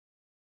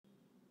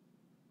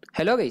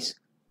Hello guys,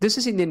 this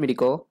is Indian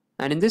Medico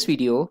and in this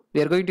video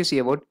we are going to see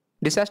about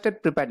disaster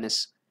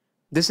preparedness.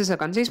 This is a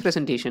concise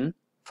presentation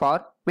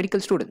for medical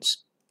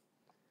students.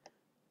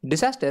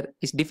 Disaster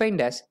is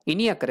defined as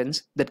any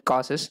occurrence that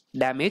causes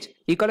damage,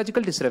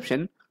 ecological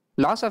disruption,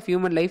 loss of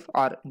human life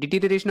or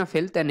deterioration of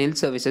health and health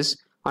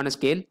services on a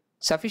scale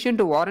sufficient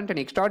to warrant an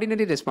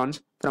extraordinary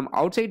response from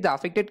outside the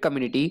affected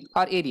community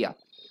or area.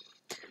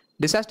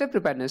 Disaster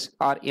preparedness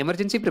or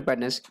emergency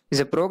preparedness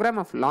is a program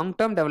of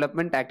long-term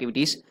development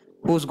activities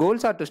whose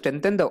goals are to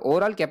strengthen the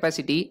overall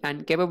capacity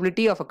and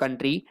capability of a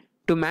country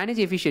to manage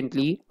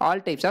efficiently all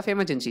types of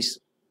emergencies.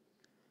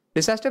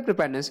 Disaster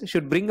preparedness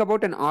should bring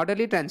about an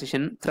orderly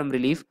transition from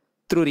relief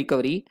through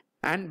recovery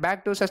and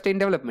back to sustained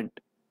development.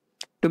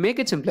 To make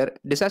it simpler,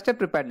 disaster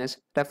preparedness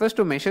refers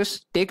to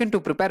measures taken to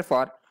prepare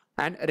for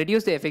and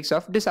reduce the effects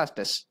of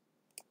disasters.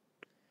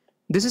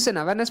 This is an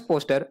awareness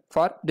poster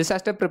for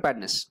disaster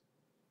preparedness.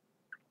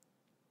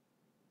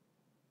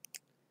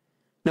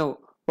 Now,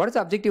 what is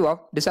the objective of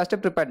disaster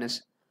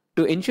preparedness?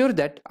 To ensure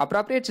that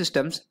appropriate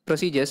systems,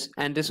 procedures,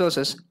 and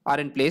resources are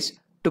in place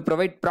to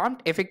provide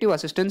prompt, effective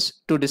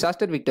assistance to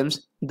disaster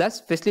victims, thus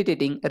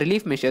facilitating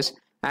relief measures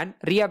and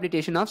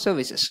rehabilitation of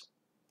services.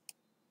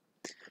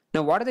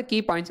 Now, what are the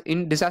key points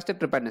in disaster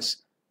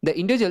preparedness? The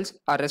individuals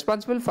are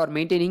responsible for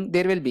maintaining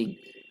their well-being.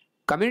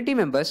 Community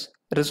members,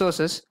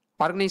 resources,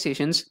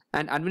 organizations,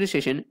 and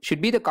administration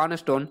should be the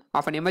cornerstone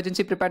of an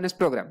emergency preparedness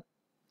program.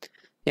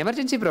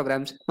 Emergency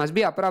programs must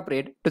be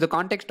appropriate to the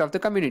context of the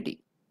community.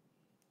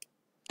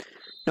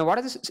 Now, what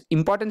are the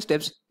important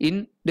steps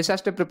in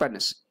disaster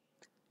preparedness?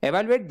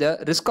 Evaluate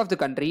the risk of the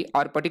country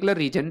or particular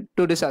region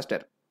to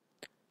disaster.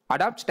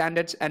 Adopt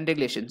standards and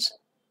regulations.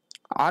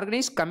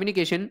 Organize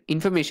communication,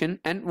 information,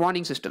 and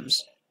warning systems.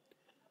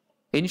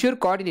 Ensure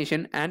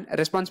coordination and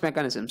response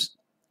mechanisms.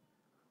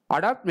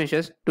 Adopt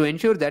measures to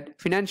ensure that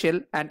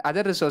financial and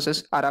other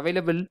resources are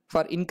available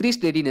for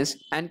increased readiness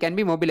and can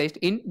be mobilized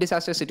in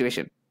disaster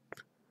situation.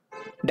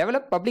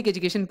 Develop public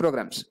education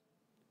programs.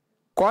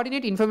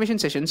 Coordinate information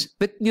sessions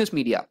with news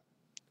media.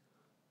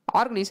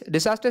 Organize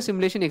disaster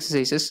simulation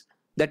exercises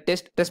that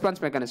test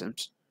response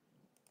mechanisms.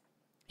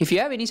 If you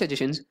have any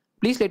suggestions,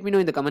 please let me know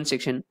in the comment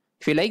section.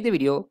 If you like the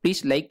video,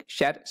 please like,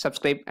 share,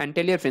 subscribe and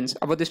tell your friends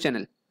about this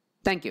channel.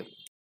 Thank you.